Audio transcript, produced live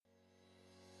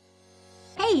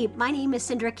Hey, my name is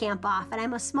Cindra Kamphoff, and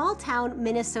I'm a small-town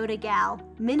Minnesota gal,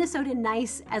 Minnesota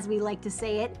nice as we like to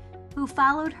say it, who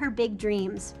followed her big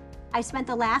dreams. I spent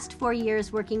the last 4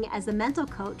 years working as a mental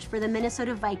coach for the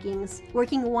Minnesota Vikings,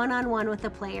 working one-on-one with the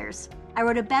players. I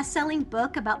wrote a best-selling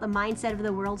book about the mindset of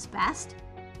the world's best,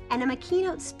 and I'm a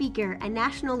keynote speaker and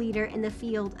national leader in the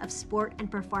field of sport and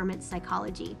performance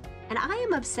psychology. And I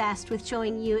am obsessed with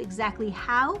showing you exactly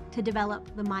how to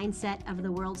develop the mindset of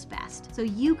the world's best so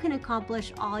you can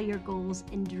accomplish all your goals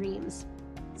and dreams.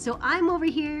 So I'm over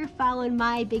here following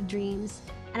my big dreams,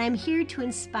 and I'm here to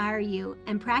inspire you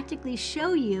and practically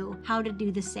show you how to do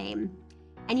the same.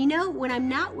 And you know, when I'm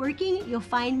not working, you'll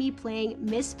find me playing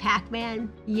Miss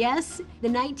Pac-Man. Yes, the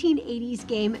 1980s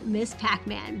game Miss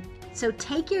Pac-Man. So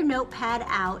take your notepad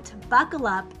out, buckle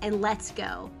up, and let's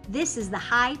go. This is the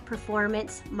High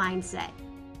Performance Mindset.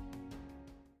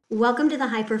 Welcome to the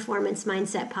High Performance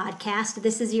Mindset podcast.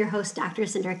 This is your host, Dr.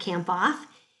 Cindra Kamphoff,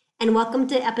 and welcome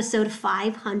to episode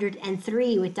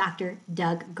 503 with Dr.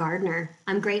 Doug Gardner.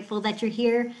 I'm grateful that you're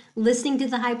here listening to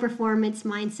the High Performance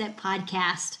Mindset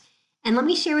podcast. And let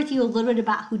me share with you a little bit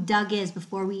about who Doug is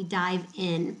before we dive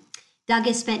in. Doug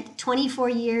has spent 24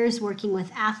 years working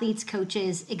with athletes,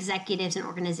 coaches, executives, and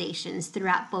organizations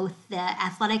throughout both the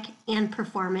athletic and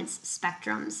performance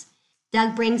spectrums.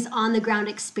 Doug brings on-the-ground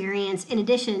experience in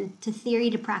addition to theory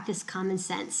to practice common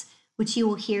sense, which you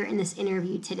will hear in this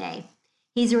interview today.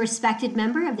 He's a respected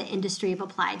member of the industry of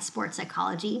applied sports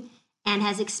psychology and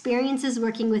has experiences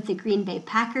working with the Green Bay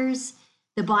Packers,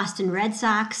 the Boston Red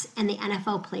Sox, and the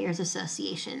NFL Players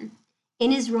Association.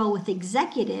 In his role with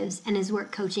executives and his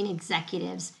work coaching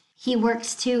executives, he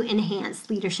works to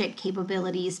enhance leadership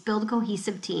capabilities, build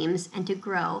cohesive teams, and to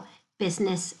grow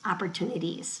business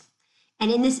opportunities.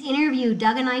 And in this interview,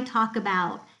 Doug and I talk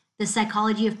about the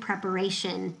psychology of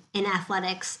preparation in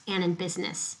athletics and in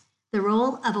business, the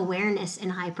role of awareness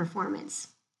in high performance,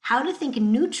 how to think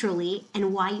neutrally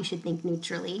and why you should think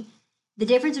neutrally, the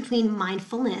difference between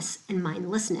mindfulness and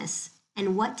mindlessness,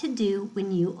 and what to do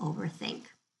when you overthink.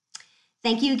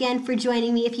 Thank you again for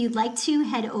joining me. If you'd like to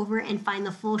head over and find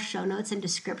the full show notes and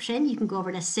description, you can go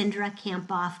over to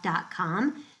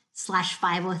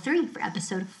cindrakamphoff.com/503 for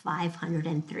episode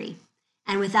 503.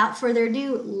 And without further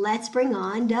ado, let's bring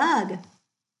on Doug.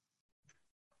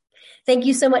 Thank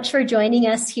you so much for joining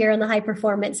us here on the High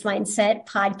Performance Mindset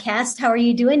podcast. How are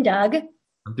you doing, Doug?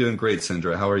 I'm doing great,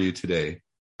 Cindra. How are you today?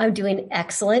 I'm doing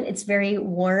excellent. It's very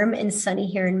warm and sunny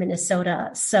here in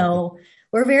Minnesota. So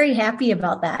we're very happy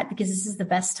about that because this is the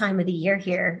best time of the year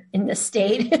here in the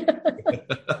state.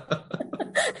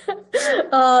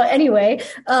 Anyway,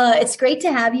 it's great to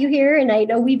have you here. And I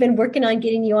know we've been working on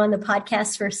getting you on the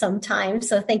podcast for some time.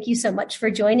 So thank you so much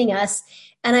for joining us.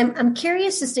 And I'm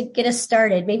curious just to get us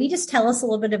started. Maybe just tell us a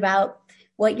little bit about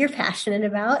what you're passionate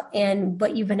about and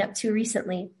what you've been up to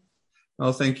recently.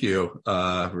 Well, thank you.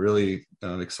 Really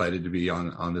excited to be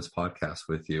on this podcast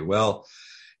with you. Well,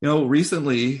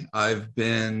 recently I've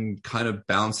been kind of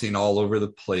bouncing all over the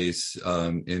place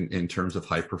in terms of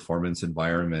high performance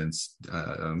environments.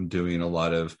 I'm doing a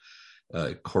lot of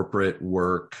corporate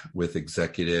work with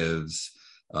executives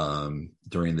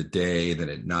during the day. Then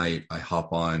at night, I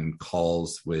hop on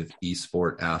calls with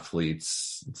esport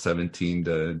athletes, 17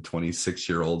 to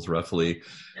 26-year-olds roughly,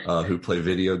 who play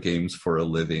video games for a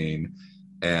living.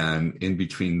 And in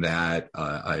between that,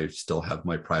 I still have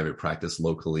my private practice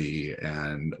locally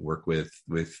and work with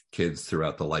kids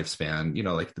throughout the lifespan,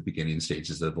 like the beginning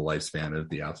stages of the lifespan of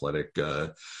the athletic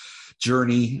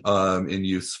journey in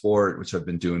youth sport, which I've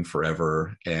been doing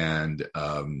forever. And,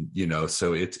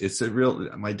 so it's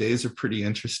my days are pretty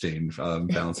interesting,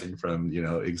 bouncing from,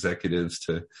 executives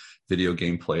to video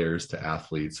game players to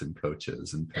athletes and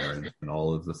coaches and parents and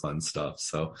all of the fun stuff.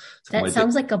 So that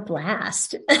sounds like a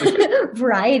blast.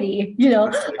 Variety,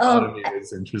 Economy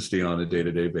is interesting on a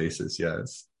day-to-day basis.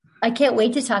 Yes. I can't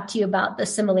wait to talk to you about the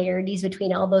similarities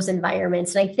between all those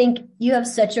environments. And I think you have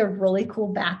such a really cool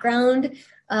background,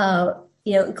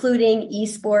 including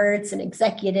esports and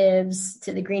executives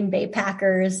to the Green Bay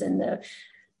Packers and the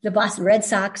Boston Red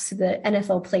Sox, to the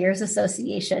NFL Players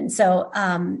Association. So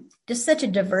just such a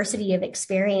diversity of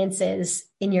experiences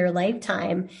in your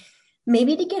lifetime.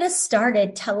 Maybe to get us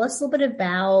started, tell us a little bit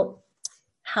about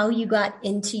how you got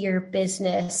into your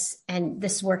business and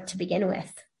this work to begin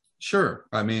with. Sure.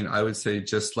 I mean, I would say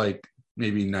just like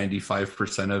maybe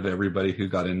 95% of everybody who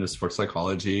got into sports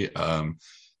psychology, I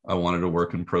wanted to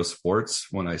work in pro sports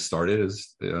when I started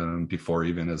before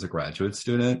even as a graduate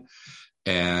student.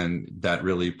 And that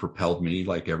really propelled me,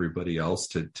 like everybody else,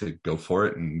 to go for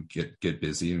it and get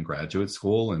busy in graduate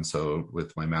school. And so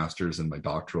with my master's and my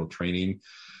doctoral training,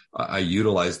 I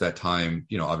utilized that time,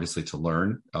 obviously to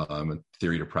learn a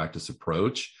theory to practice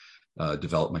approach,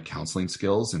 develop my counseling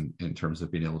skills in terms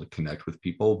of being able to connect with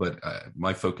people. But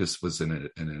my focus was in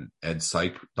an ed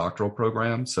psych doctoral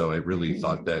program. So I really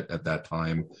thought that at that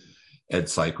time, ed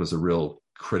psych was a real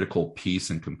critical piece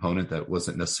and component that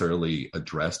wasn't necessarily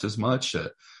addressed as much.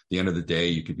 At the end of the day,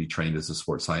 you could be trained as a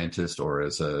sports scientist or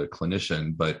as a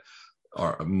clinician, but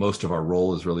most of our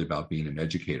role is really about being an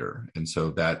educator. And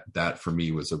so that for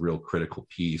me was a real critical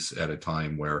piece at a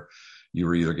time where you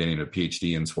were either getting a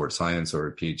PhD in sports science or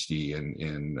a PhD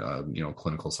in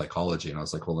clinical psychology. And I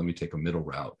was like, well, let me take a middle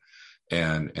route.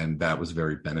 And that was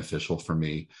very beneficial for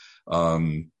me.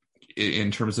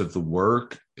 In terms of the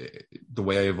work, the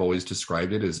way I've always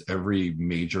described it is every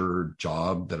major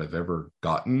job that I've ever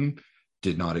gotten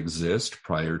did not exist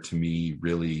prior to me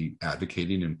really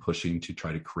advocating and pushing to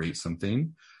try to create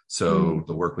something. So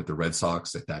the work with the Red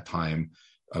Sox at that time,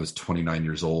 I was 29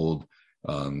 years old.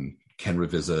 Ken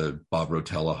Ravizza, Bob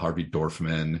Rotella, Harvey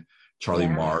Dorfman, Charlie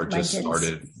Marr just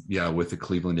started with the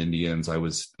Cleveland Indians. I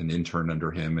was an intern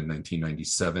under him in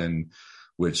 1997.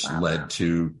 Which led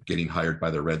to getting hired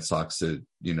by the Red Sox in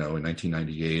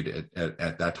 1998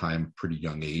 at that time, pretty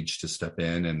young age to step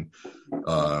in and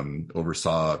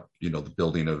oversaw, the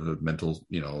building of the mental,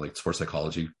 like sports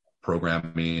psychology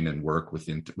programming and work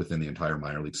within the entire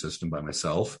minor league system by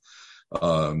myself.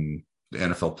 The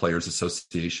NFL Players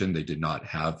Association, they did not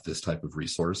have this type of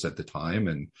resource at the time,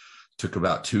 and took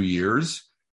about 2 years.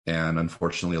 And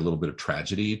unfortunately, a little bit of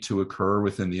tragedy to occur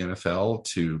within the NFL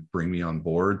to bring me on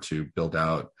board to build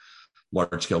out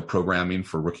large-scale programming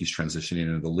for rookies transitioning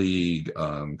into the league,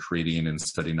 creating and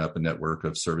setting up a network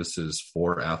of services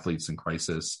for athletes in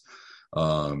crisis.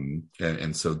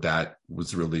 And so that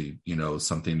was really,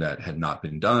 something that had not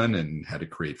been done and had to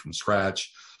create from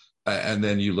scratch. And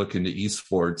then you look into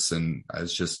esports, and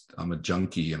I'm a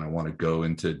junkie and I want to go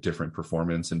into different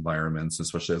performance environments,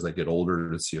 especially as I get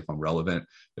older, to see if I'm relevant,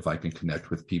 if I can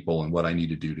connect with people and what I need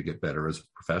to do to get better as a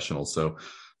professional. So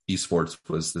esports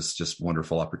was this just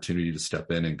wonderful opportunity to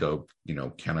step in and go,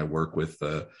 can I work with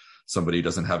somebody who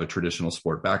doesn't have a traditional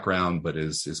sport background, but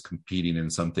is competing in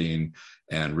something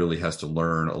and really has to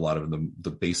learn a lot of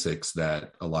the basics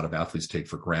that a lot of athletes take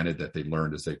for granted that they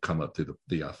learned as they come up through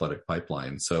the athletic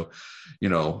pipeline. So,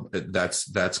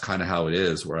 that's kind of how it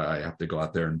is, where I have to go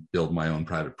out there and build my own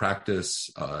private practice.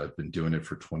 I've been doing it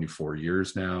for 24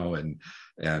 years now, and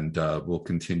we'll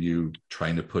continue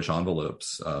trying to push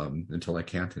envelopes until I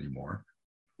can't anymore.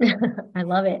 I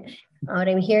love it. What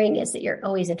I'm hearing is that you're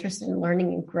always interested in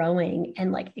learning and growing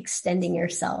and like extending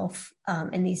yourself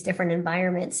in these different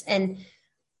environments. And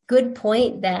good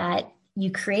point that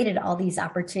you created all these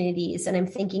opportunities. And I'm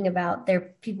thinking about there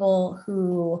are people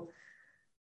who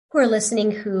are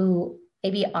listening who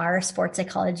maybe are sports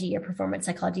psychology or performance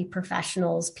psychology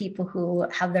professionals, people who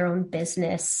have their own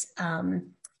business,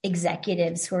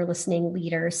 executives who are listening,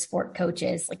 leaders, sport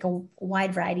coaches, like a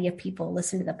wide variety of people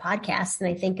listen to the podcast. And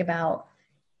I think about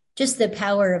just the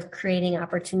power of creating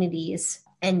opportunities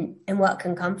and what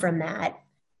can come from that.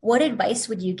 What advice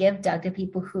would you give, Doug, to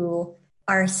people who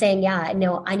are saying, I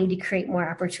need to create more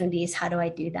opportunities. How do I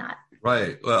do that?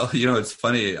 Right. Well, it's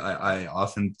funny. I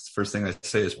often, first thing I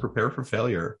say is prepare for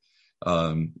failure.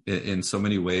 In so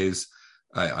many ways,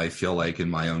 I feel like in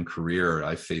my own career,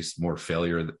 I faced more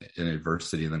failure and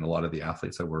adversity than a lot of the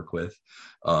athletes I work with,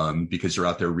 because you're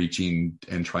out there reaching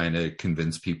and trying to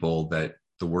convince people that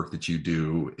the work that you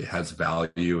do has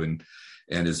value and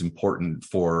is important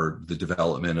for the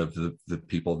development of the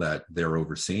people that they're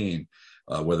overseeing,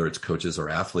 whether it's coaches or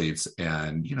athletes.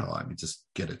 And, just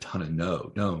get a ton of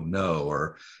no,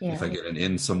 or if I get an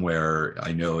in somewhere,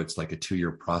 I know it's like a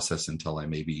 2-year process until I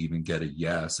maybe even get a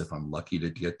yes, if I'm lucky to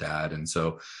get that. And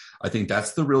so I think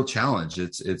that's the real challenge.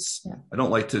 I don't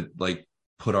like to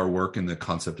put our work in the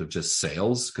concept of just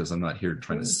sales, because I'm not here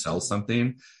trying to sell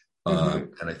something. And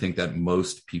I think that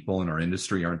most people in our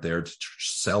industry aren't there to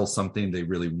sell something. They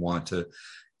really want to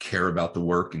care about the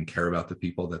work and care about the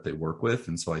people that they work with.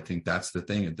 And so I think that's the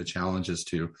thing. The challenge is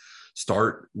to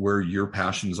start where your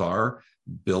passions are,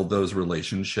 build those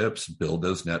relationships, build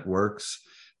those networks,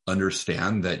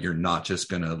 understand that you're not just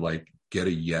going to get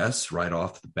a yes right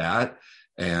off the bat.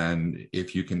 And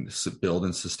if you can build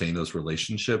and sustain those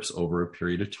relationships over a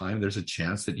period of time, there's a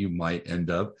chance that you might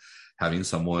end up having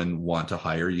someone want to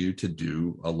hire you to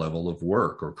do a level of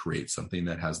work or create something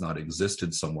that has not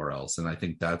existed somewhere else. And I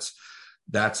think that's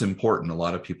important. A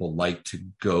lot of people like to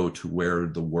go to where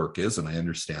the work is, and I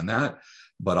understand that.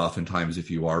 But oftentimes, if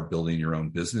you are building your own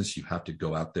business, you have to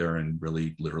go out there and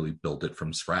really literally build it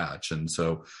from scratch. And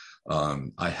so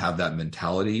I have that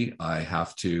mentality. I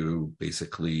have to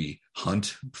basically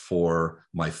hunt for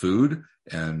my food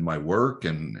and my work.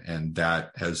 And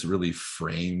that has really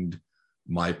framed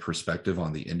my perspective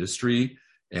on the industry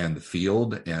and the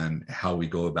field and how we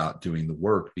go about doing the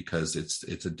work, because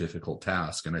it's a difficult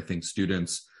task. And I think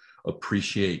students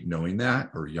appreciate knowing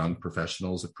that, or young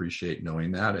professionals appreciate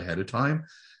knowing that ahead of time,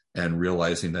 and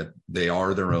realizing that they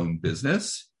are their own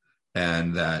business,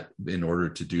 and that in order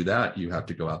to do that, you have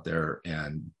to go out there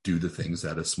and do the things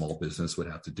that a small business would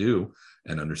have to do,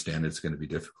 and understand it's going to be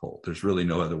difficult. There's really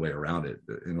no other way around it.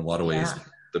 In a lot of ways,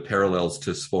 the parallels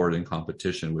to sport and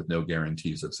competition with no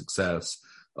guarantees of success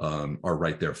are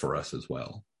right there for us as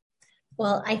well.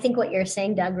 Well, I think what you're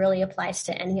saying, Doug, really applies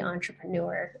to any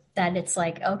entrepreneur, that it's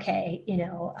like, okay,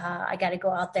 I got to go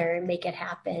out there and make it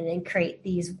happen and create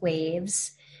these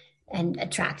waves and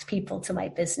attract people to my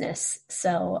business.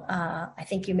 So I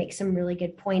think you make some really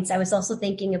good points. I was also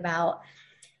thinking about,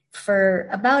 for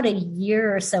about a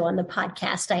year or so on the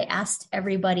podcast, I asked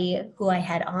everybody who I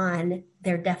had on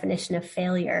their definition of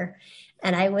failure.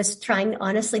 And I was trying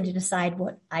honestly to decide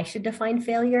what I should define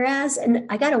failure as. And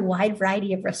I got a wide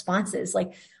variety of responses.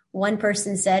 Like, one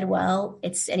person said, well,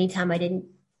 it's anytime I didn't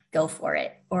go for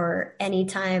it, or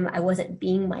anytime I wasn't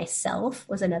being myself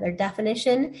was another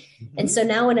definition. Mm-hmm. And so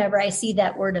now whenever I see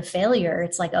that word of failure,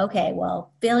 it's like, okay,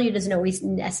 well, failure doesn't always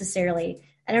necessarily,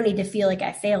 I don't need to feel like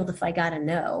I failed if I got a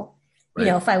no. Right.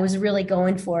 If I was really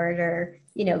going for it, or,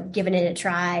 giving it a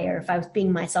try, or if I was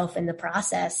being myself in the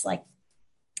process, like,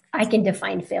 I can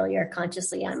define failure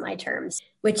consciously on my terms,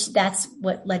 which that's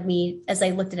what led me, as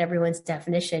I looked at everyone's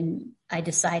definition, I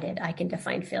decided I can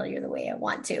define failure the way I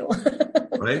want to.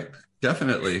 Right.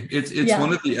 Definitely. It's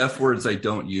one of the F words I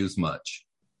don't use much.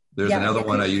 There's another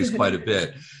one I use quite a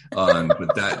bit.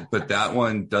 But that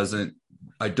one doesn't,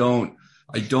 I don't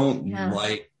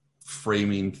like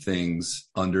framing things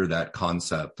under that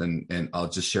concept. And I'll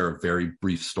just share a very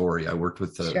brief story. I worked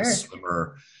with a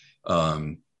swimmer,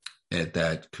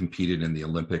 that competed in the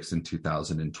Olympics in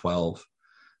 2012.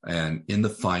 And in the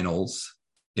finals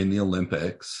in the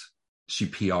Olympics, she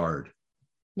PR'd.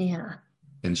 Yeah.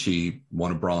 And she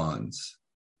won a bronze.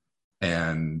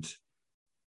 And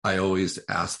I always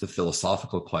ask the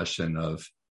philosophical question of,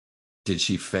 did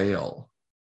she fail?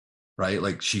 Right?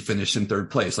 Like, she finished in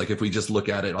third place. Like, if we just look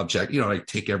at it like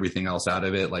take everything else out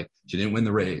of it, like, she didn't win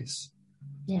the race.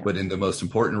 Yeah. But in the most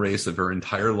important race of her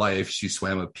entire life, she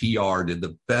swam a PR, did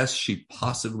the best she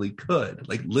possibly could.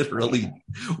 Like, literally,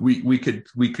 we could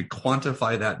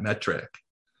quantify that metric,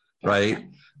 right?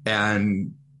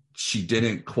 And she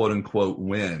didn't, quote unquote,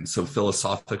 win. So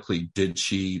philosophically, did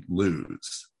she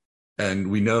lose?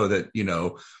 And we know that,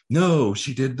 no,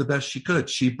 she did the best she could.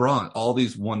 She brought all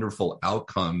these wonderful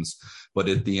outcomes. But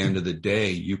at the end of the day,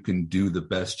 you can do the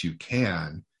best you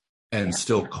can and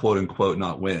still, quote unquote,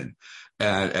 not win.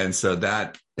 And so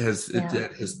that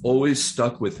has always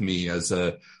stuck with me as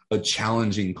a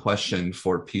challenging question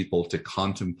for people to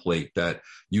contemplate, that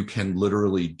you can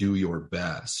literally do your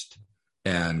best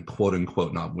and, quote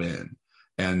unquote, not win.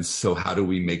 And so how do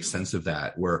we make sense of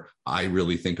that? Where I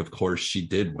really think, of course, she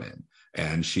did win,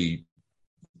 and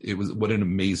it was, what an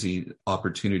amazing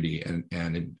opportunity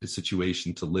and a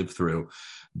situation to live through.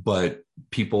 But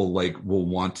people will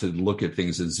want to look at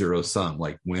things as zero sum,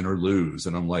 like win or lose.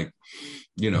 And I'm like,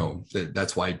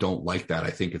 that's why I don't like that.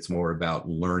 I think it's more about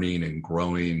learning and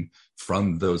growing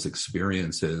from those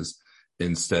experiences,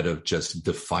 instead of just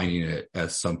defining it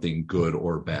as something good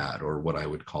or bad, or what I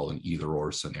would call an either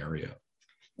or scenario.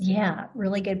 Yeah,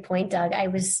 really good point, Doug.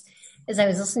 As I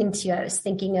was listening to you, I was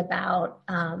thinking about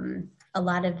a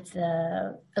lot of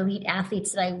the elite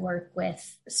athletes that I work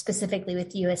with, specifically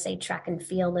with USA Track and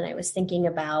Field. And I was thinking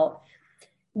about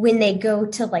when they go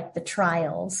to the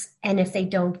trials, and if they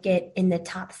don't get in the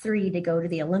top 3 to go to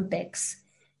the Olympics,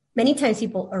 many times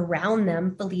people around them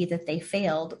believe that they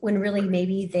failed, when really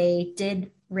maybe they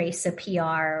did race a PR,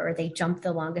 or they jumped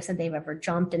the longest that they've ever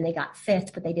jumped and they got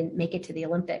 5th, but they didn't make it to the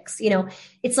Olympics.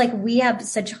 It's like we have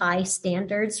such high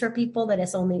standards for people that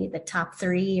it's only the top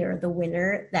 3 or the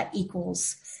winner that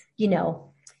equals,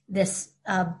 this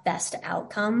best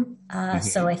outcome.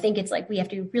 So I think it's we have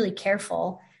to be really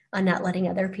careful on not letting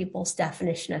other people's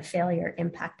definition of failure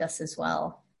impact us as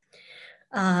well.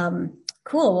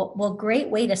 Cool. Well, great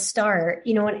way to start.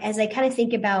 And as I kind of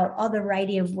think about all the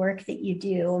variety of work that you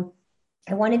do,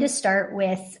 I wanted to start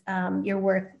with your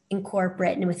work in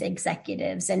corporate and with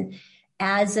executives. And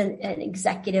as an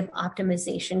executive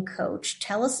optimization coach,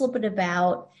 tell us a little bit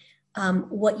about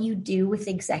what you do with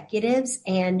executives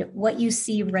and what you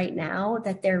see right now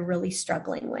that they're really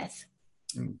struggling with?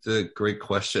 It's a great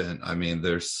question. I mean,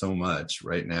 there's so much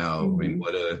right now. Mm-hmm. I mean,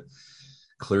 what a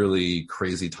clearly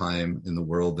crazy time in the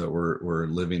world that we're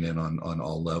living in on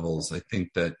all levels. I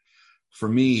think that for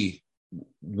me,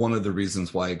 one of the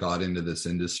reasons why I got into this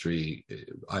industry,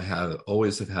 I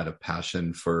always have had a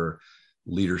passion for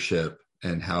leadership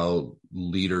and how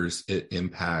leaders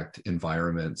impact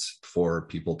environments for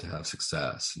people to have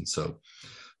success. And so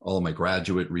all of my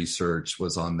graduate research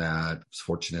was on that. I was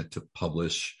fortunate to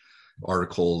publish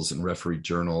articles in referee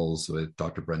journals with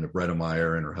Dr. Brenda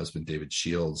Bredemeyer and her husband, David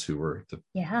Shields, who were the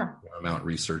paramount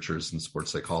researchers in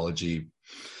sports psychology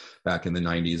back in the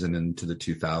 90s and into the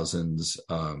 2000s.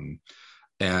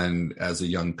 And as a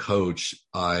young coach,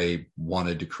 I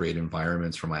wanted to create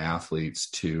environments for my athletes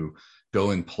to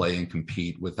go and play and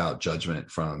compete without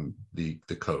judgment from the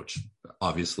coach.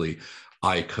 Obviously,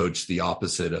 I coached the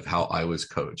opposite of how I was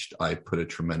coached. I put a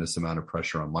tremendous amount of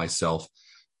pressure on myself.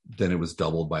 Then it was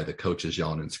doubled by the coaches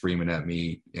yelling and screaming at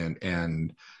me.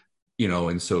 And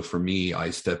so for me,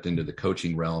 I stepped into the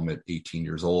coaching realm at 18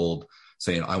 years old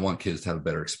saying, I want kids to have a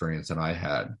better experience than I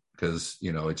had, because,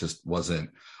 it just wasn't,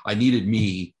 I needed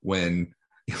me when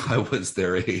I was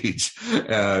their age.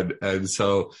 And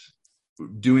so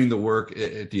doing the work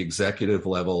at the executive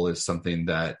level is something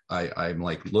that I'm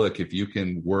like, look, if you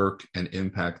can work and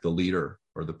impact the leader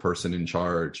or the person in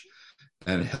charge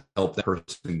and help that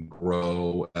person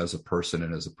grow as a person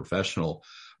and as a professional,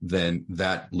 then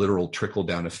that literal trickle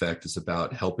down effect is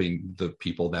about helping the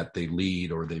people that they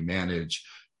lead or they manage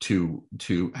to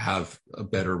have a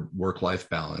better work-life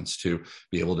balance, to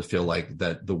be able to feel like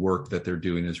that the work that they're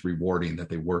doing is rewarding, that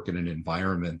they work in an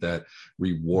environment that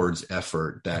rewards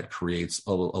effort, that creates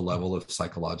a level of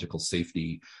psychological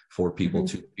safety for people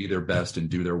to be their best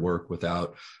and do their work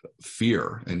without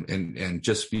fear. And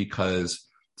just because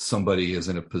somebody is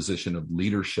in a position of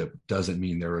leadership doesn't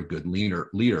mean they're a good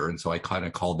leader. And so I kind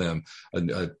of call them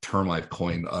a term I've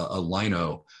coined, a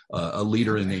lino, a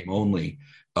leader in name only.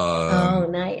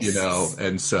 Nice.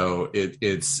 And so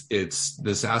it's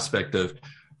this aspect of,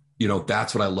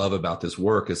 that's what I love about this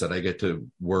work, is that I get to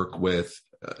work with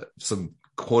some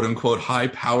quote unquote high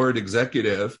powered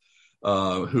executive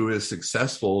who is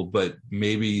successful, but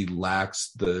maybe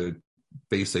lacks the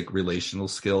basic relational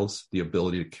skills, the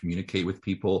ability to communicate with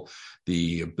people,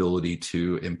 the ability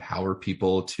to empower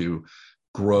people to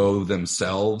grow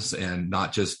themselves and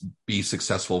not just be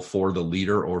successful for the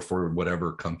leader or for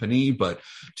whatever company, but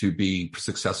to be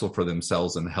successful for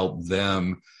themselves and help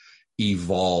them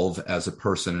evolve as a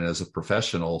person and as a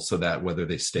professional, so that whether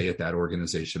they stay at that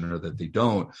organization or that they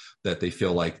don't, that they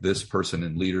feel like this person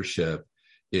in leadership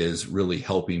is really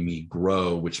helping me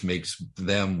grow, which makes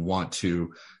them want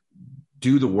to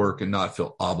do the work and not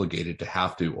feel obligated to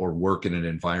have to, or work in an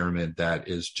environment that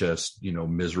is just,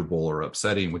 miserable or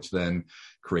upsetting, which then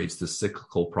creates the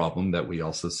cyclical problem that we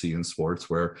also see in sports,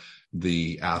 where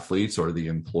the athletes or the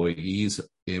employees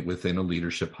within a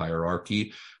leadership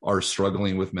hierarchy are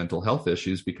struggling with mental health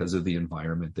issues because of the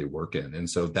environment they work in. And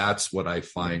so that's what I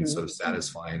find so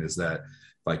satisfying, is that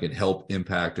if I can help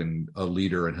impact a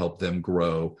leader and help them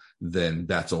grow, then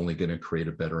that's only going to create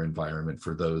a better environment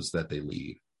for those that they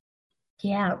lead.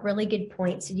 Yeah, really good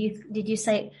points. Did you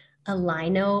say a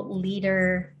lino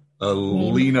leader? A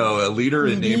leader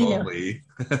in name only.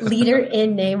 Leader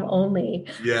in name only.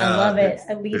 Yeah. I love it.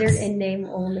 A leader in name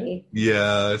only.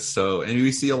 Yeah. So, and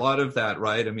we see a lot of that,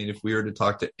 right? I mean, if we were to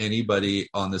talk to anybody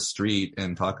on the street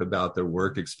and talk about their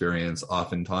work experience,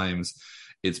 oftentimes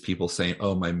it's people saying,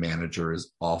 oh, my manager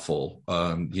is awful.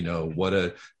 What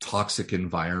a toxic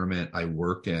environment I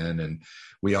work in. And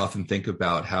we often think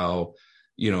about how,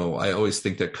 I always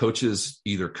think that coaches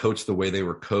either coach the way they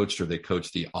were coached or they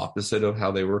coach the opposite of how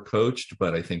they were coached.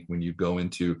 But I think when you go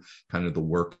into kind of the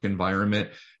work environment,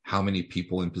 how many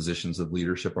people in positions of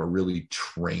leadership are really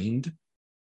trained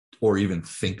or even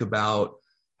think about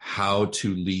how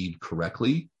to lead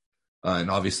correctly?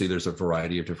 And obviously there's a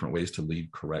variety of different ways to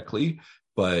lead correctly,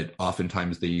 but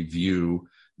oftentimes they view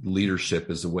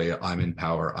leadership as a way I'm in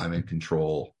power, I'm in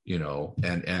control,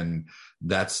 and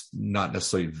that's not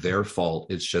necessarily their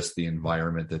fault. It's just the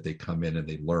environment that they come in and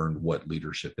they learn what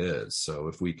leadership is. So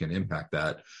if we can impact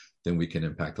that, then we can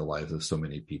impact the lives of so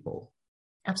many people.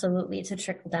 Absolutely. It's a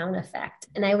trickle down effect.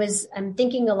 And I'm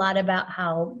thinking a lot about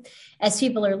how, as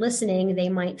people are listening, they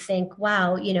might think,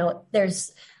 wow,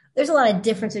 there's a lot of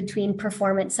difference between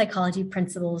performance psychology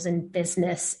principles in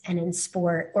business and in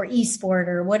sport or e-sport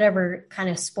or whatever kind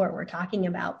of sport we're talking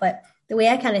about. But the way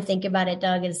I kind of think about it,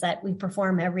 Doug, is that we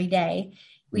perform every day.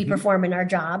 We perform in our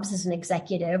jobs as an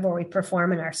executive, or we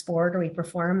perform in our sport, or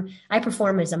I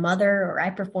perform as a mother, or I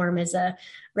perform as a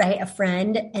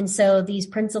friend. And so these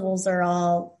principles are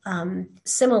all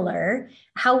similar.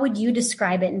 How would you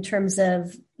describe it in terms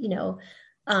of,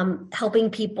 helping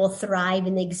people thrive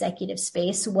in the executive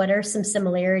space? What are some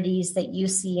similarities that you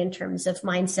see in terms of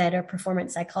mindset or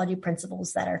performance psychology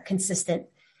principles that are consistent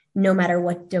no matter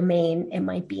what domain it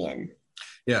might be in?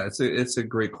 Yeah, it's a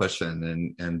great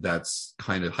question, and that's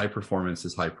kind of high performance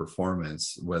is high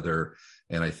performance.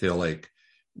 And I feel like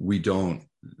we don't,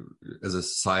 as a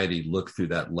society, look through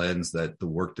that lens that the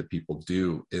work that people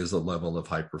do is a level of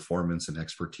high performance and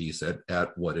expertise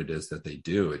at what it is that they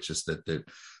do. It's just that they're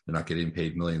not getting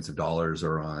paid millions of dollars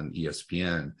or on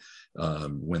ESPN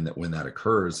when that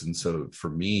occurs. And so for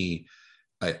me,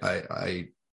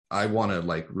 I want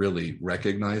to really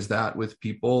recognize that with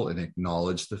people and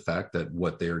acknowledge the fact that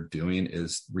what they're doing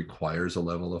requires a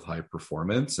level of high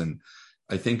performance. And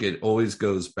I think it always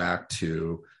goes back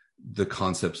to the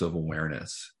concepts of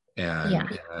awareness. And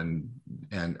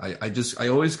I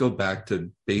always go back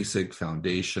to basic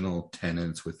foundational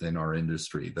tenets within our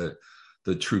industry.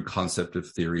 The true concept of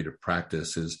theory to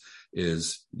practice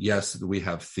is yes, we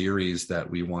have theories that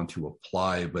we want to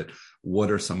apply, but what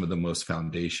are some of the most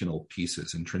foundational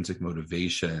pieces? Intrinsic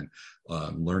motivation,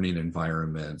 learning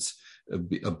environments,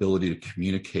 ability to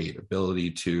communicate,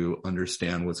 ability to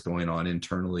understand what's going on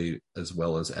internally as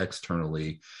well as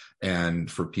externally, and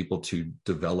for people to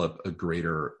develop a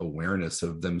greater awareness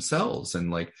of themselves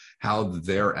and how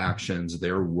their actions,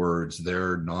 their words,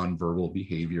 their nonverbal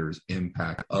behaviors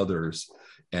impact others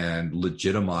and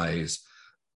legitimize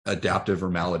adaptive or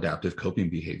maladaptive coping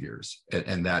behaviors.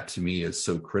 And that to me is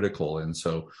so critical. And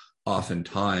so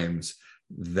oftentimes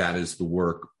that is the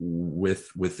work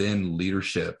within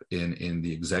leadership in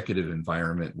the executive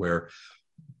environment, where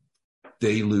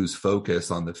they lose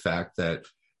focus on the fact that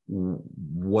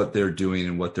what they're doing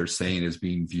and what they're saying is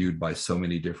being viewed by so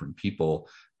many different people.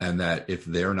 And that if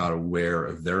they're not aware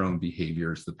of their own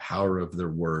behaviors, the power of their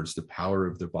words, the power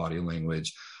of their body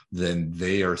language, then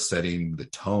they are setting the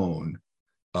tone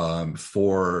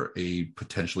for a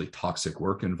potentially toxic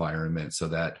work environment so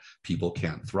that people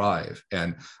can't thrive.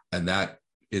 And that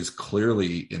is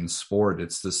clearly in sport.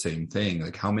 It's the same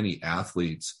thing. How many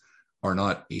athletes are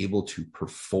not able to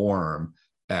perform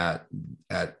at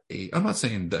I'm not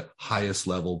saying the highest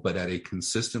level, but at a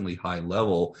consistently high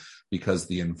level, because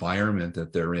the environment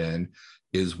that they're in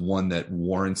is one that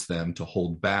warrants them to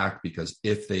hold back, because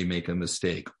if they make a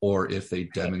mistake or if they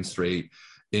demonstrate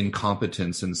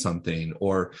incompetence in something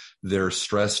or they're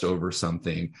stressed over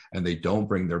something and they don't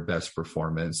bring their best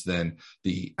performance, then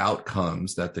the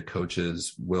outcomes that the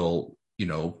coaches will,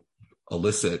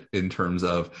 elicit in terms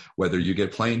of whether you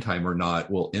get playing time or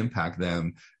not will impact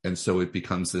them. And so it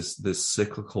becomes this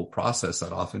cyclical process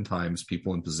that oftentimes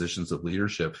people in positions of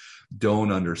leadership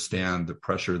don't understand the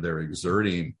pressure they're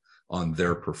exerting on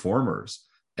their performers.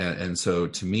 And so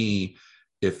to me,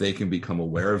 if they can become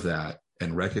aware of that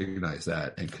and recognize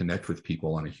that and connect with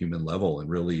people on a human level and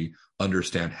really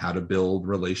understand how to build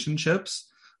relationships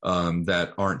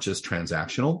that aren't just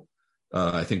transactional.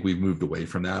 I think we've moved away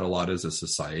from that a lot as a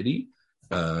society.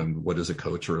 What does a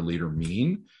coach or a leader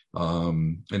mean?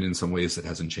 And in some ways it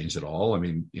hasn't changed at all. I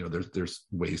mean, there's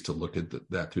ways to look at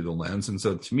that through the lens. And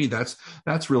so to me, that's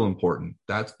real important.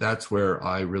 That's where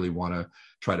I really want to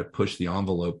try to push the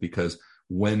envelope, because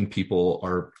when people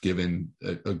are given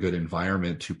a good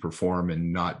environment to perform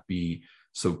and not be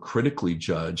so critically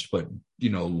judged, but,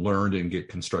 learned and get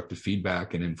constructive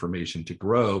feedback and information to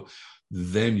grow,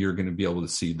 then you're going to be able to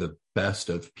see the best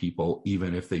of people,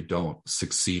 even if they don't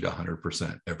succeed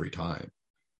 100% every time.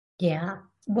 Yeah.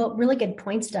 Well, really good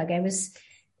points, Doug.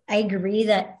 I agree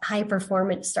that high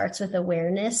performance starts with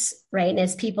awareness, right? And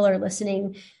as people are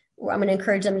listening, I'm going to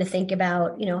encourage them to think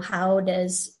about,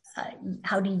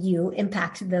 how do you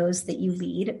impact those that you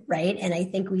lead, right? And I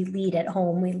think we lead at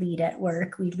home, we lead at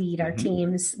work, we lead our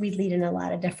teams, we lead in a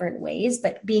lot of different ways,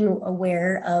 but being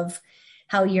aware of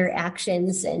how your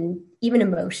actions and even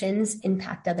emotions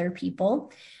impact other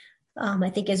people, I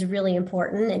think is really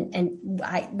important. And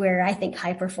where I think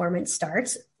high performance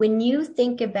starts. When you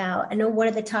think about, I know one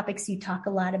of the topics you talk a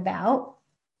lot about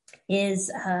is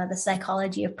the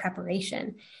psychology of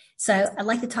preparation. So I'd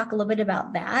like to talk a little bit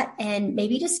about that and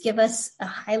maybe just give us a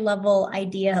high level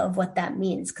idea of what that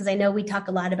means. Because I know we talk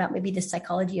a lot about maybe the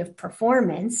psychology of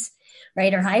performance,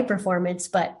 right? Or high performance,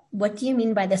 but what do you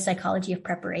mean by the psychology of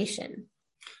preparation?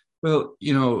 Well,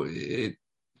 it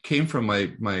came from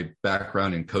my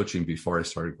background in coaching before I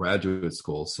started graduate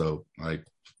school. So I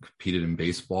competed in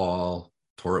baseball,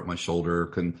 tore up my shoulder,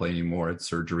 couldn't play anymore, had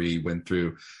surgery, went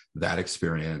through that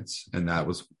experience. And that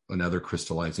was another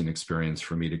crystallizing experience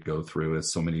for me to go through,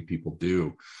 as so many people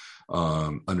do,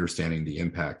 understanding the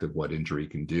impact of what injury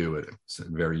can do at a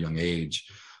very young age.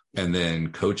 And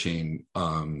then coaching,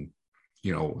 when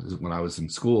I was in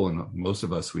school, and most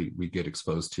of us, we get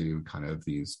exposed to kind of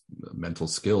these mental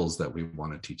skills that we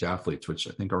want to teach athletes, which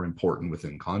I think are important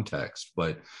within context.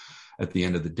 But at the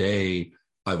end of the day,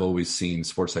 I've always seen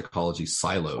sports psychology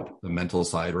siloed. The mental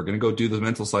side, we're going to go do the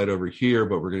mental side over here,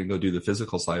 but we're going to go do the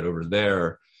physical side over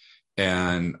there.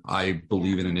 And I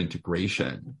believe in an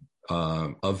integration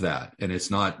of that. And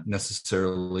it's not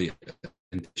necessarily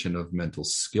of mental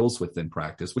skills within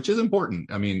practice, which is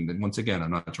important. I mean, once again,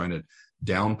 I'm not trying to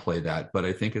downplay that, but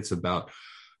I think it's about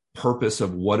purpose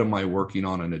of what am I working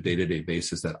on a day-to-day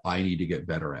basis that I need to get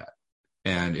better at.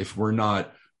 And if we're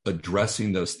not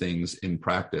addressing those things in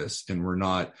practice and we're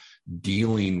not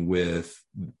dealing with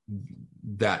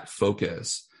that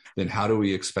focus, then how do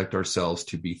we expect ourselves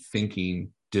to be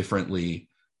thinking differently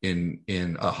in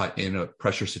a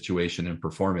pressure situation and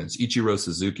performance? Ichiro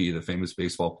Suzuki, the famous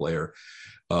baseball player,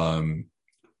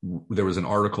 there was an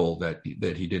article that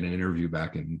he did an interview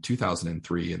back in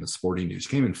 2003 in the Sporting News.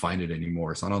 You can't even find it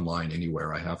anymore. It's not online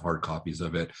anywhere. I have hard copies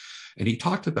of it. And he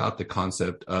talked about the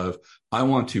concept of, I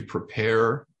want to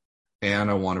prepare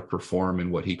and I want to perform in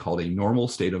what he called a normal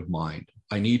state of mind.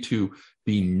 I need to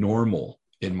be normal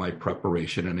in my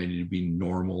preparation and I need to be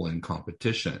normal in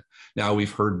competition. Now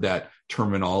we've heard that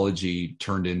terminology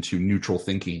turned into neutral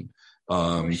thinking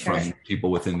from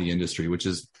people within the industry, which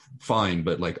is fine.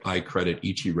 But like, I credit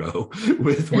Ichiro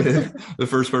with the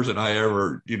first person I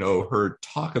ever, heard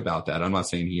talk about that. I'm not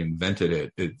saying he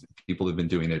invented it. People have been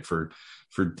doing it for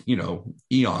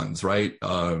eons, right?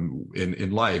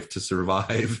 In life to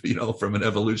survive, from an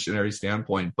evolutionary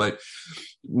standpoint. But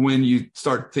when you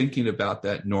start thinking about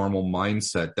that normal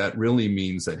mindset, that really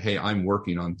means that, hey, I'm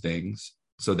working on things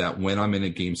so that when I'm in a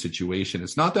game situation,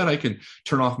 it's not that I can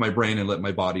turn off my brain and let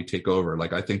my body take over.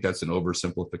 Like, I think that's an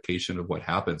oversimplification of what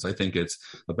happens. I think it's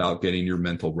about getting your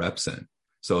mental reps in.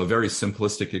 So a very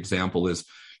simplistic example is,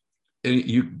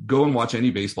 you go and watch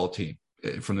any baseball team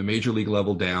from the major league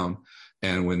level down.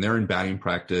 And when they're in batting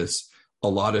practice, a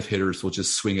lot of hitters will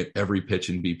just swing at every pitch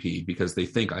in BP because they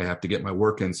think, I have to get my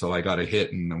work in, so I got to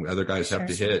hit, and the other guys have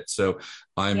to hit. So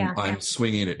I'm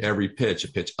swinging at every pitch,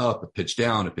 a pitch up, a pitch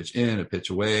down, a pitch in, a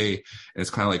pitch away. And it's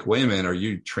kind of like, wait a minute, are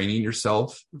you training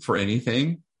yourself for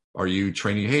anything? Are you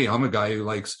training, hey, I'm a guy who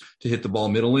likes to hit the ball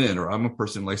middle in, or I'm a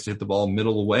person who likes to hit the ball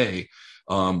middle away.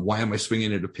 Why am I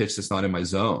swinging at a pitch that's not in my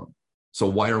zone? So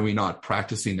why are we not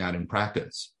practicing that in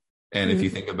practice? And if you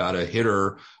think about a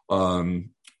hitter on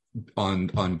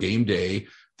game day,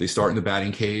 they start in the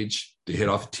batting cage, they hit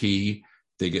off a tee,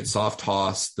 they get soft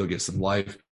toss, they'll get some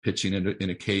live pitching in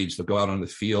a cage, they'll go out on the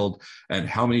field. And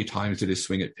how many times do they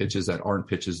swing at pitches that aren't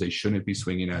pitches they shouldn't be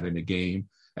swinging at in a game?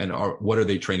 And what are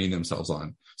they training themselves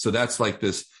on? So that's like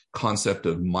this concept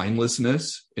of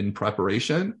mindlessness in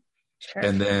preparation. Sure.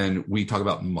 And then we talk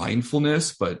about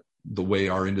mindfulness, but the way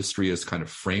our industry has kind of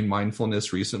framed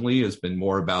mindfulness recently has been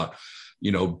more about,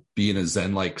 be in a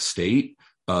Zen-like state,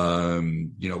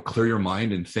 clear your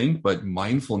mind and think. But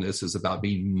mindfulness is about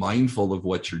being mindful of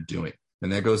what you're doing.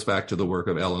 And that goes back to the work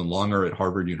of Ellen Langer at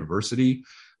Harvard University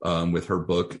with her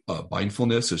book,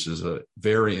 Mindfulness, which is a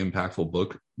very impactful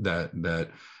book that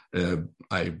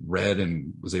I read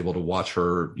and was able to watch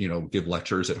her, give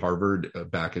lectures at Harvard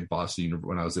back at Boston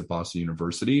when I was at Boston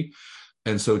University.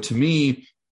 And so to me,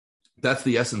 that's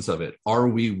the essence of it. Are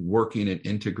we working and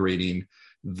integrating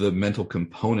the mental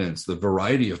components, the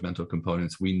variety of mental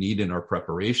components we need in our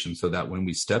preparation, so that when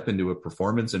we step into a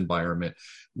performance environment,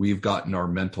 we've gotten our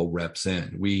mental reps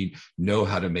in. We know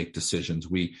how to make decisions.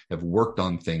 We have worked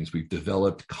on things. We've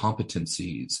developed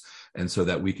competencies. And so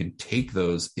that we can take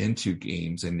those into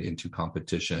games and into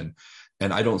competition.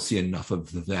 And I don't see enough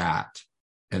of that.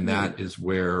 And that is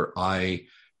where I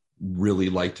really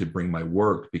like to bring my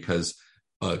work, because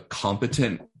a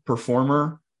competent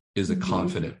performer is a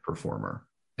confident performer.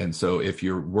 And so if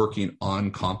you're working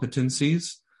on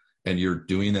competencies and you're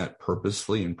doing that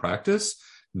purposefully in practice,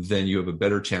 then you have a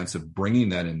better chance of bringing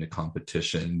that into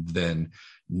competition than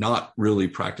not really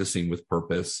practicing with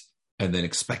purpose and then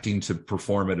expecting to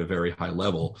perform at a very high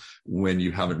level when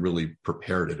you haven't really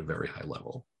prepared at a very high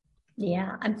level.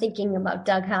 Yeah, I'm thinking about,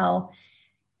 Doug, how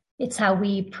it's how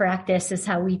we practice is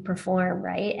how we perform,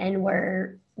 right? And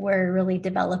we're really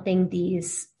developing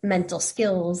these mental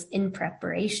skills in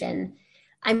preparation.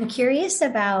 I'm curious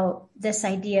about this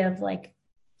idea of, like,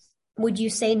 would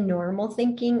you say normal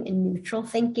thinking and neutral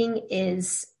thinking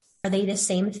is Are they the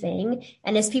same thing?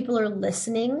 And as people are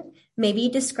listening, maybe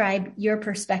describe your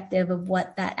perspective of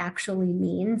what that actually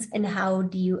means and how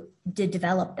do you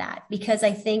develop that? Because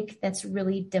I think that's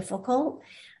really difficult.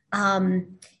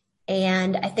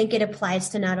 And I think it applies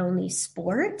to not only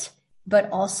sport, but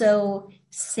also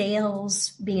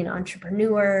sales, being an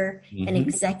entrepreneur, an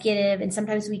executive. And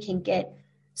sometimes we can get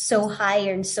so high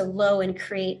and so low and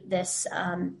create this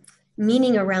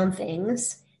meaning around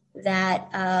things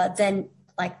that then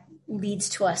like leads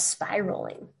to us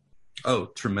spiraling. Oh,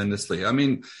 tremendously. I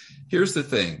mean, here's the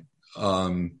thing.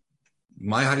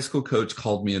 My high school coach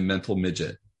called me a mental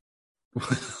midget,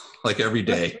 like every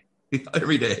day.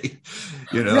 Every day,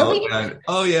 Really? And,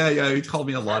 oh yeah. He called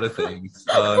me a lot of things.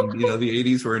 The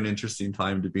 80s were an interesting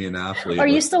time to be an athlete. Are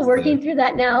you still working through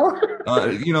that now? A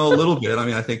little bit. I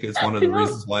mean, I think it's one of the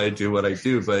reasons why I do what I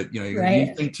do, but Right.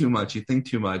 you think too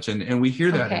much, and we hear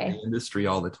that in the industry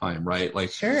all the time, right?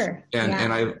 Like, sure.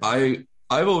 And I've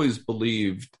always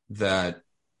believed that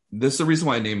this is the reason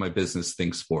why I named my business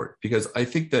Think Sport, because I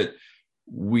think that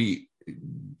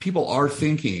people are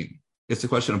thinking. It's a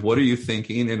question of what are you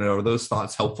thinking, and are those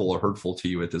thoughts helpful or hurtful to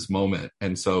you at this moment?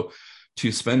 And so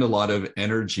to spend a lot of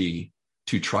energy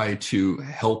to try to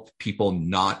help people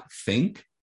not think,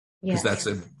 because that's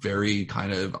a very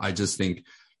I just think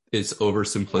it's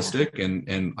oversimplistic,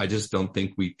 and I just don't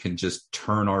think we can just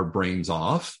turn our brains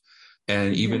off.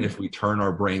 And even if we turn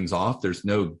our brains off, there's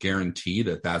no guarantee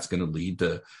that that's going to lead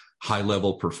to high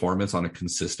level performance on a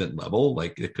consistent level.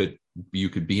 Like you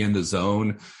could be in the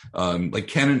zone. Like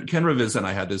Ken Reviz and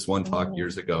I had this one talk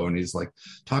years ago, and he's like,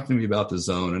 talk to me about the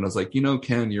zone. And I was like,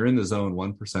 Ken, you're in the zone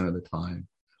 1% of the time.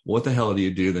 What the hell do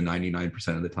you do the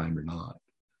 99% of the time you're not?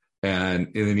 And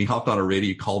then he hopped on a radio,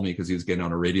 he called me because he was getting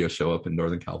on a radio show up in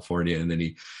Northern California. And then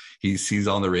he sees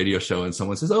on the radio show and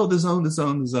someone says, oh, the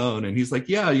zone. And he's like,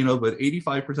 yeah, but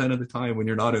 85% of the time when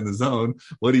you're not in the zone,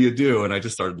 what do you do? And I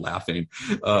just started laughing,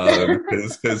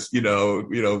 because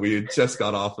we had just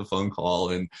got off a phone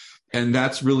call, and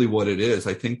that's really what it is.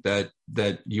 I think that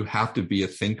you have to be a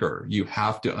thinker. You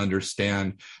have to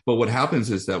understand. But what happens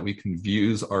is that we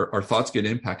confuse our thoughts get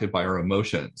impacted by our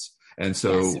emotions. And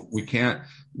so we can't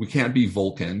be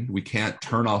Vulcan. We can't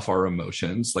turn off our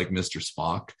emotions like Mr.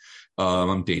 Spock.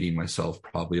 I'm dating myself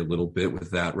probably a little bit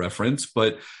with that reference,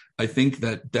 but I think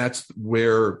that that's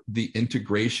where the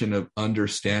integration of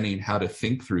understanding how to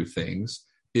think through things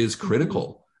is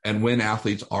critical. And when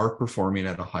athletes are performing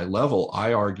at a high level,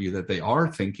 I argue that they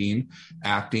are thinking,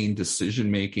 acting,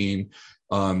 decision-making,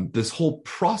 this whole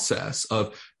process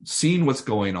of seeing what's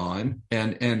going on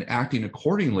and acting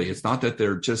accordingly. It's not that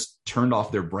they're just turned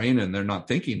off their brain and they're not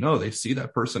thinking. No, they see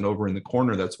that person over in the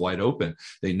corner that's wide open.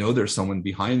 They know there's someone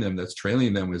behind them that's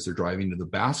trailing them as they're driving to the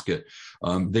basket.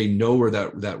 They know where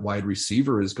that wide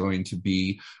receiver is going to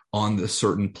be on the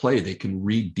certain play. They can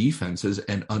read defenses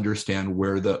and understand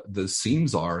where the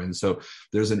seams are. And so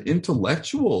there's an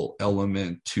intellectual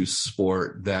element to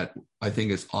sport that I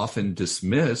think is often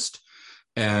dismissed.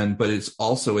 But it's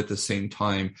also at the same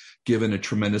time given a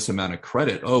tremendous amount of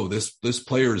credit. Oh, this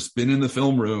player's been in the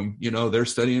film room, they're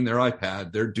studying their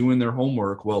iPad, they're doing their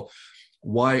homework. Well,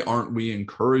 why aren't we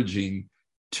encouraging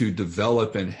to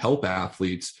develop and help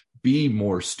athletes be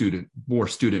more student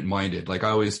minded? Like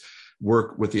I always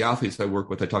work with the athletes I work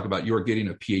with, I talk about, you're getting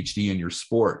a PhD in your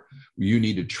sport. You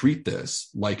need to treat this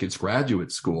like it's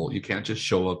graduate school. You can't just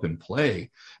show up and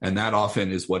play. And that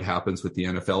often is what happens with the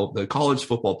NFL, the college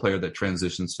football player that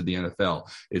transitions to the NFL.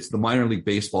 It's the minor league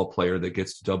baseball player that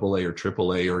gets to AA or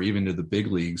AAA or even to the big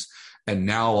leagues. And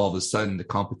now all of a sudden the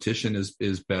competition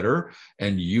is better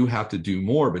and you have to do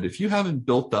more. But if you haven't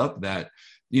built up that,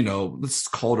 let's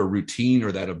call it a routine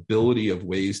or that ability of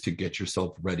ways to get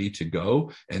yourself ready to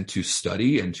go and to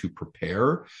study and to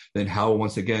prepare, then how,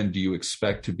 once again, do you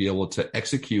expect to be able to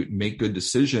execute, make good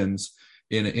decisions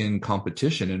in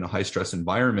competition in a high stress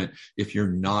environment if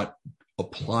you're not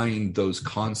applying those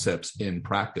concepts in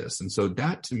practice? And so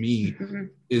that to me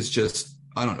is just,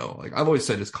 I don't know, like I've always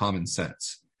said, it's common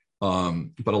sense.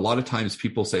 But a lot of times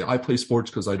people say, I play sports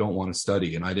because I don't want to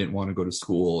study and I didn't want to go to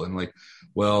school. And like,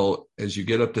 well, as you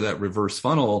get up to that reverse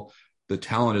funnel, the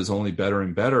talent is only better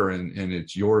and better. And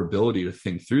it's your ability to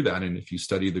think through that. And if you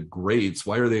study the greats,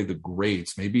 why are they the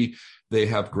greats? Maybe they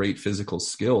have great physical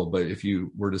skill, but if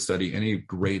you were to study any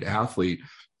great athlete,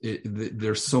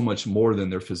 there's so much more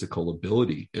than their physical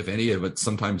ability. If any of it,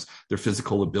 sometimes their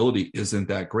physical ability isn't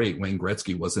that great. Wayne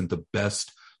Gretzky wasn't the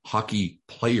best hockey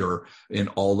player in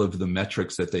all of the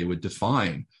metrics that they would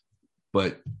define,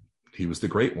 but he was the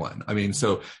great one. I mean,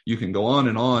 so you can go on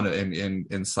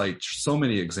and cite so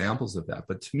many examples of that.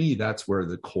 But to me, that's where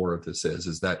the core of this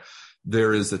is that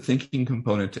there is a thinking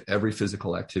component to every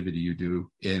physical activity you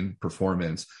do in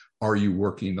performance. Are you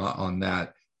working on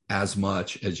that as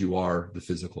much as you are the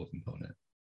physical component?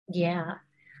 Yeah.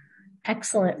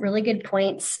 Excellent. Really good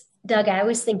points. Doug, I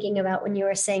was thinking about when you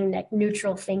were saying that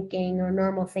neutral thinking or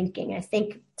normal thinking. I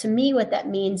think to me, what that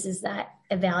means is that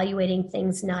evaluating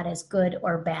things not as good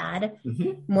or bad,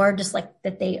 more just like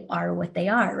that they are what they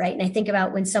are, right? And I think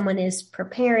about when someone is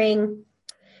preparing,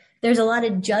 there's a lot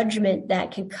of judgment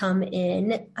that can come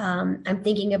in. I'm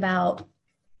thinking about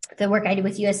the work I did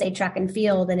with USA Track and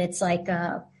Field, and it's like,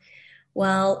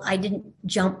 well, I didn't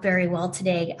jump very well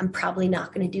today. I'm probably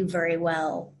not going to do very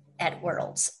well at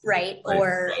Worlds, right?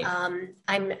 Or I'm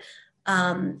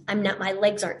not, my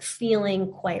legs aren't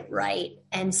feeling quite right.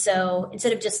 And so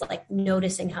instead of just like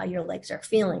noticing how your legs are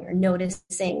feeling or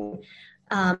noticing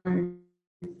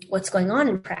what's going on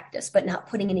in practice, but not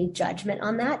putting any judgment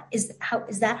on that, is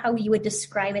that how you would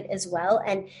describe it as well?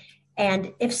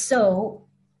 And if so,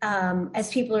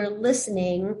 as people are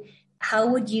listening, how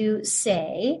would you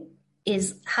say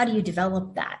how do you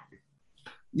develop that?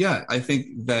 Yeah, I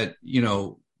think that,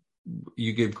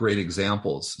 you give great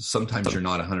examples. Sometimes you're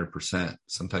not 100%.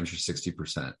 Sometimes you're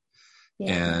 60%.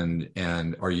 Yeah.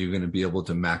 And are you going to be able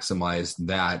to maximize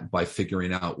that by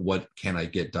figuring out what can I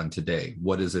get done today?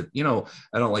 What is it? I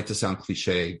don't like to sound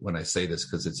cliche when I say this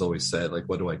because it's always said, like,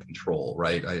 what do I control?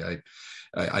 Right.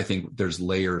 I think there's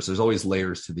layers. There's always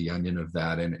layers to the onion of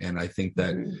that. And I think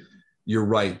that you're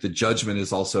right. The judgment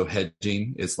is also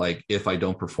hedging. It's like, if I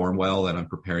don't perform well, then I'm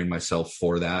preparing myself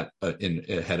for that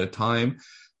ahead of time.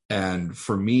 And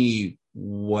for me,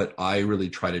 what I really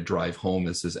try to drive home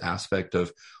is this aspect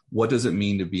of what does it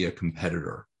mean to be a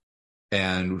competitor?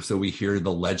 And so we hear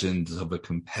the legends of a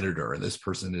competitor. This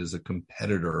person is a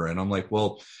competitor. And I'm like,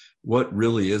 well, what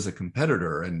really is a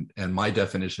competitor? And my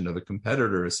definition of a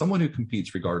competitor is someone who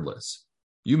competes regardless.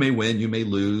 You may win, you may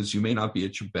lose, you may not be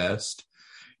at your best.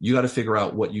 You got to figure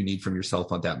out what you need from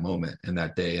yourself at that moment and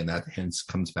that day. And that hence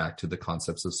comes back to the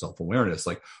concepts of self-awareness.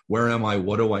 Like, where am I?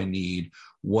 What do I need?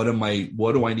 What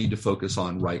do I need to focus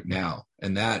on right now?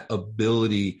 And that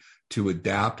ability to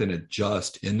adapt and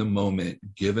adjust in the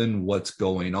moment, given what's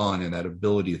going on, and that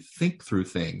ability to think through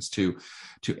things, to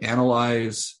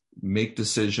analyze, make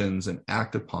decisions, and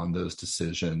act upon those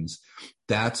decisions.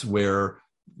 That's where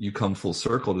you come full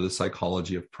circle to the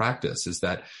psychology of practice, is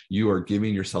that you are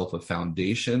giving yourself a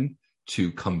foundation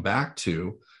to come back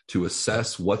to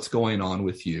assess what's going on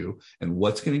with you and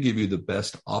what's going to give you the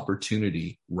best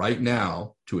opportunity right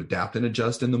now to adapt and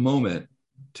adjust in the moment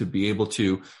to be able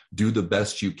to do the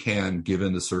best you can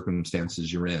given the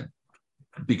circumstances you're in.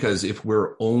 Because if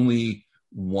we're only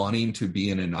wanting to be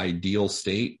in an ideal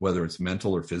state, whether it's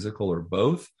mental or physical or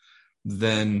both,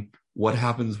 then what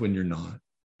happens when you're not?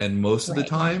 And most of the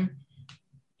time,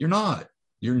 you're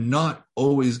not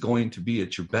always going to be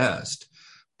at your best.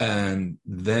 And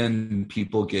then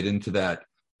people get into that,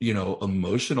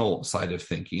 emotional side of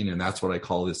thinking. And that's what I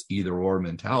call this either or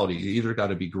mentality. You either got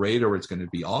to be great or it's going to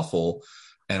be awful.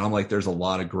 And I'm like, there's a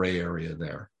lot of gray area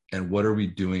there. And what are we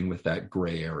doing with that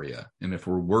gray area? And if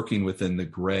we're working within the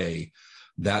gray,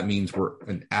 that means we're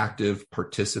an active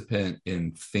participant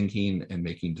in thinking and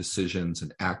making decisions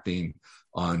and acting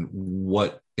on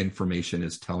what information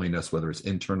is telling us, whether it's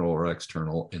internal or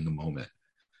external in the moment.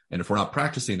 And if we're not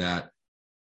practicing that,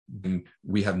 then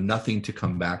we have nothing to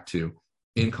come back to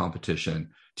in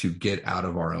competition to get out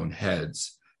of our own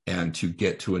heads and to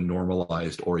get to a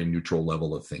normalized or a neutral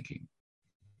level of thinking.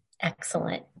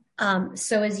 Excellent.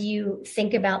 So as you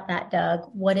think about that, Doug,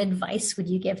 what advice would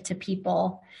you give to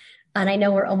people? And I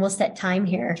know we're almost at time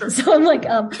here. Sure. So I'm like,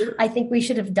 I think we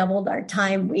should have doubled our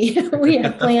time we had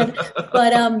planned.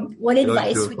 But what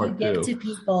advice would you give to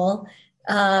people,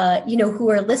 who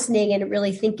are listening and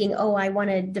really thinking, I want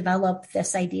to develop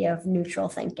this idea of neutral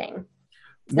thinking?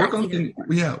 Work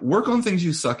on things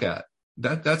you suck at.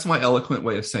 That's my eloquent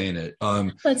way of saying it.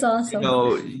 That's awesome.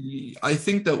 I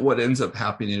think that what ends up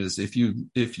happening is if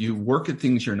you work at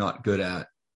things you're not good at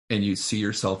and you see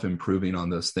yourself improving on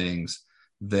those things,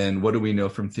 then what do we know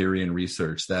from theory and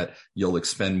research? That you'll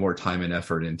expend more time and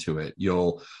effort into it.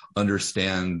 You'll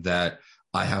understand that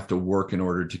I have to work in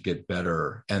order to get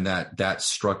better, and that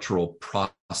structural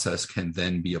process can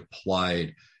then be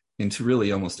applied into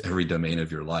really almost every domain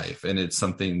of your life. And it's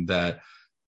something that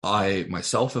I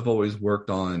myself have always worked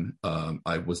on.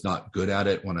 I was not good at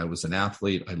it when I was an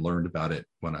athlete. I learned about it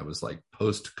when I was like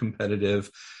post-competitive,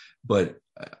 but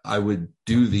I would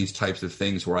do these types of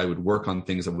things where I would work on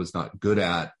things I was not good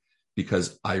at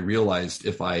because I realized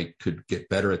if I could get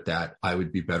better at that, I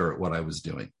would be better at what I was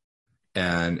doing.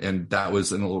 And that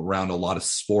was around a lot of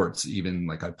sports. Even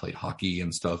like I played hockey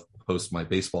and stuff post my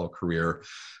baseball career,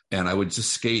 and I would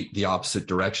just skate the opposite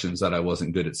directions that I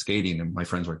wasn't good at skating. And my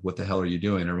friends were like, what the hell are you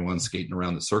doing? Everyone's skating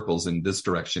around the circles in this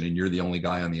direction, and you're the only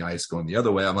guy on the ice going the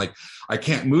other way. I'm like, I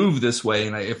can't move this way.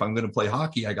 And if I'm going to play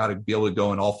hockey, I got to be able to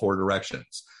go in all four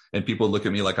directions. And people look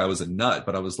at me like I was a nut,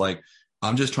 but I was like,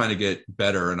 I'm just trying to get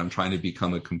better, and I'm trying to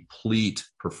become a complete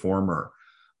performer.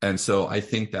 And so I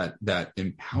think that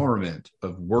empowerment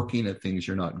of working at things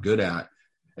you're not good at,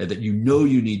 and that you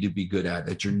need to be good at,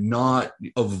 that you're not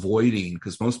avoiding,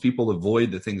 because most people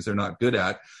avoid the things they're not good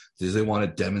at because they want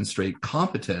to demonstrate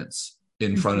competence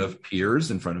in front of peers,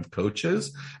 in front of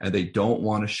coaches, and they don't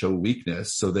want to show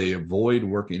weakness. So they avoid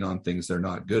working on things they're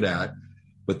not good at.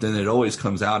 But then it always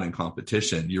comes out in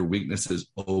competition. Your weaknesses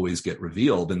always get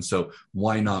revealed. And so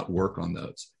why not work on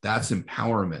those? That's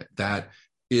empowerment. That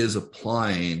is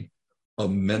applying a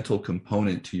mental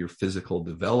component to your physical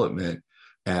development.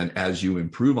 And as you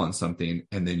improve on something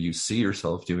and then you see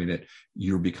yourself doing it,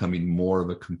 you're becoming more of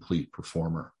a complete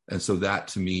performer. And so that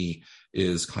to me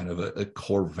is kind of a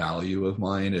core value of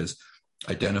mine, is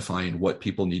identifying what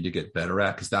people need to get better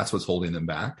at, because that's what's holding them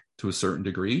back to a certain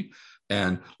degree.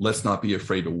 And let's not be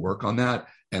afraid to work on that.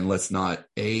 And let's not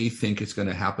A, think it's going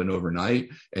to happen overnight,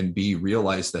 and B,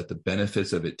 realize that the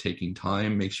benefits of it taking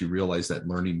time makes you realize that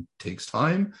learning takes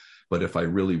time. But if I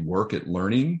really work at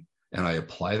learning and I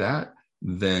apply that,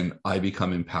 then I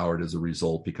become empowered as a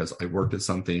result, because I worked at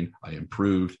something, I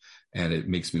improved, and it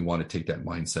makes me want to take that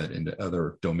mindset into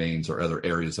other domains or other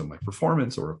areas of my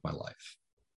performance or of my life.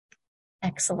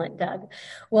 Excellent, Doug.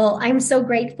 Well, I'm so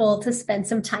grateful to spend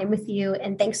some time with you,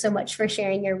 and thanks so much for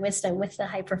sharing your wisdom with the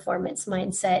High Performance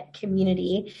Mindset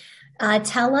community.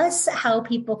 Tell us how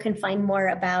people can find more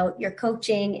about your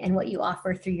coaching and what you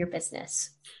offer through your business.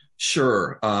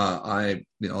 Sure.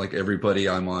 Like everybody,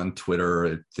 I'm on Twitter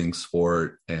at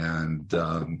ThinkSport, and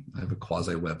I have a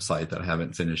quasi website that I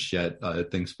haven't finished yet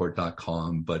at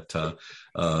thinksport.com, but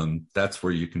that's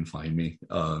where you can find me,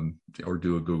 or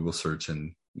do a Google search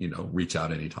and reach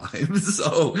out anytime.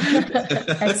 So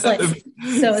excellent.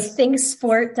 So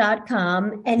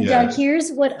thinksport.com. And yeah. Doug,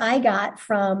 here's what I got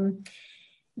from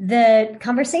the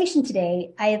conversation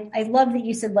today. I love that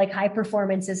you said like high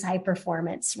performance is high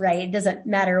performance, right? It doesn't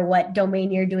matter what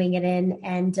domain you're doing it in.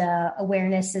 And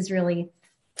awareness is really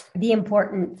the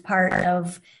important part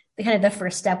of the kind of the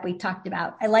first step we talked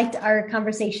about. I liked our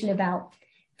conversation about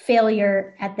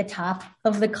failure at the top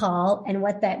of the call and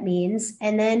what that means.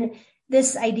 And then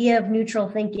this idea of neutral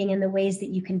thinking and the ways that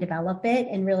you can develop it.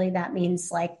 And really that means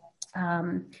like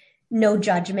no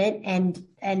judgment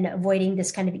and avoiding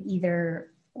this kind of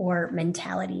either or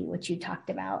mentality, which you talked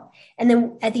about. And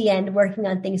then at the end, working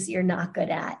on things that you're not good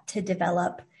at to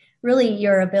develop really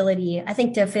your ability, I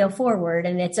think, to fail forward.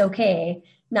 And it's okay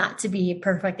not to be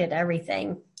perfect at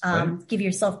everything. Right. Give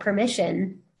yourself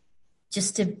permission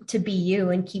just to be you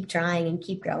and keep trying and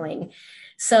keep growing.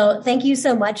 So thank you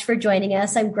so much for joining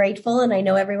us. I'm grateful. And I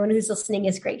know everyone who's listening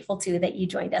is grateful too that you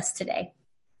joined us today.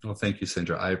 Well, thank you,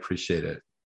 Sandra. I appreciate it.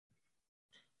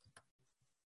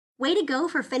 Way to go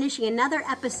for finishing another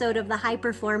episode of the High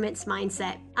Performance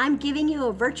Mindset. I'm giving you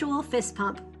a virtual fist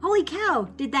pump. Holy cow,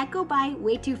 did that go by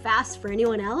way too fast for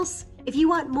anyone else? If you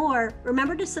want more,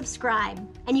 remember to subscribe,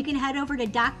 and you can head over to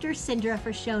Dr. Cindra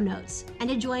for show notes and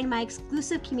to join my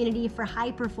exclusive community for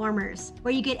high performers,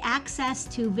 where you get access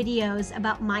to videos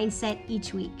about mindset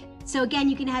each week. So again,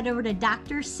 you can head over to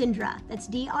Dr. Cindra, that's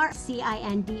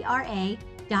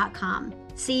DrCindra.com.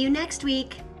 See you next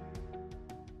week.